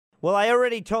Well, I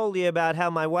already told you about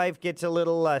how my wife gets a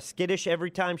little skittish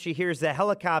every time she hears the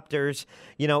helicopters,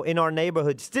 in our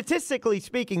neighborhood. Statistically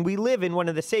speaking, we live in one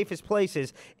of the safest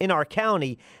places in our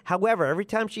county. However, every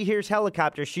time she hears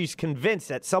helicopters, she's convinced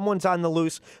that someone's on the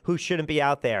loose who shouldn't be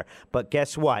out there. But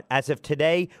guess what? As of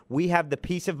today, we have the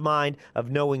peace of mind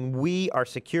of knowing we are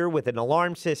secure with an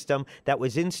alarm system that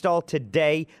was installed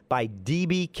today by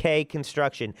DBK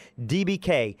Construction.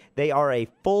 DBK, they are a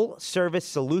full-service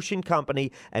solution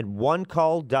company, and one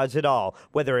call does it all.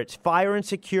 Whether it's fire and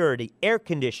security, air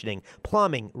conditioning,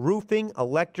 plumbing, roofing,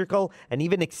 electrical, and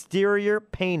even exterior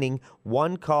painting,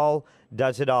 one call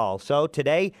does it all. So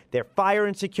today, their fire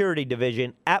and security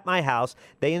division at my house,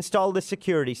 they installed a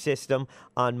security system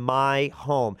on my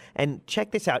home. And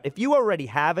check this out. If you already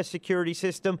have a security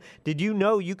system, did you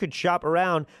know you could shop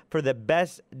around for the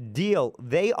best deal?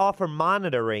 They offer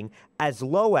monitoring as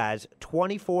low as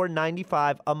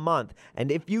 $24.95 a month. And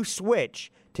if you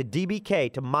switch to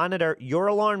DBK to monitor your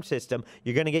alarm system,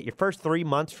 you're going to get your first 3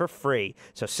 months for free.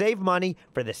 So save money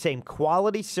for the same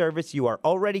quality service you are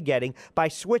already getting by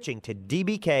switching to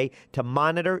DBK to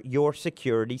monitor your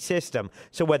security system.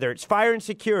 So whether it's fire and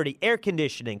security, air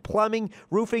conditioning, plumbing,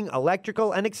 roofing,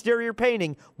 electrical, and exterior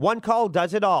painting, one call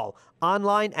does it all.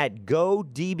 Online at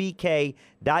godbk.com,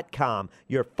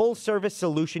 your full-service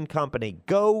solution company,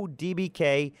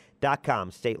 godbk.com.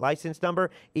 State license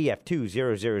number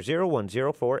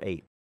EF200010448.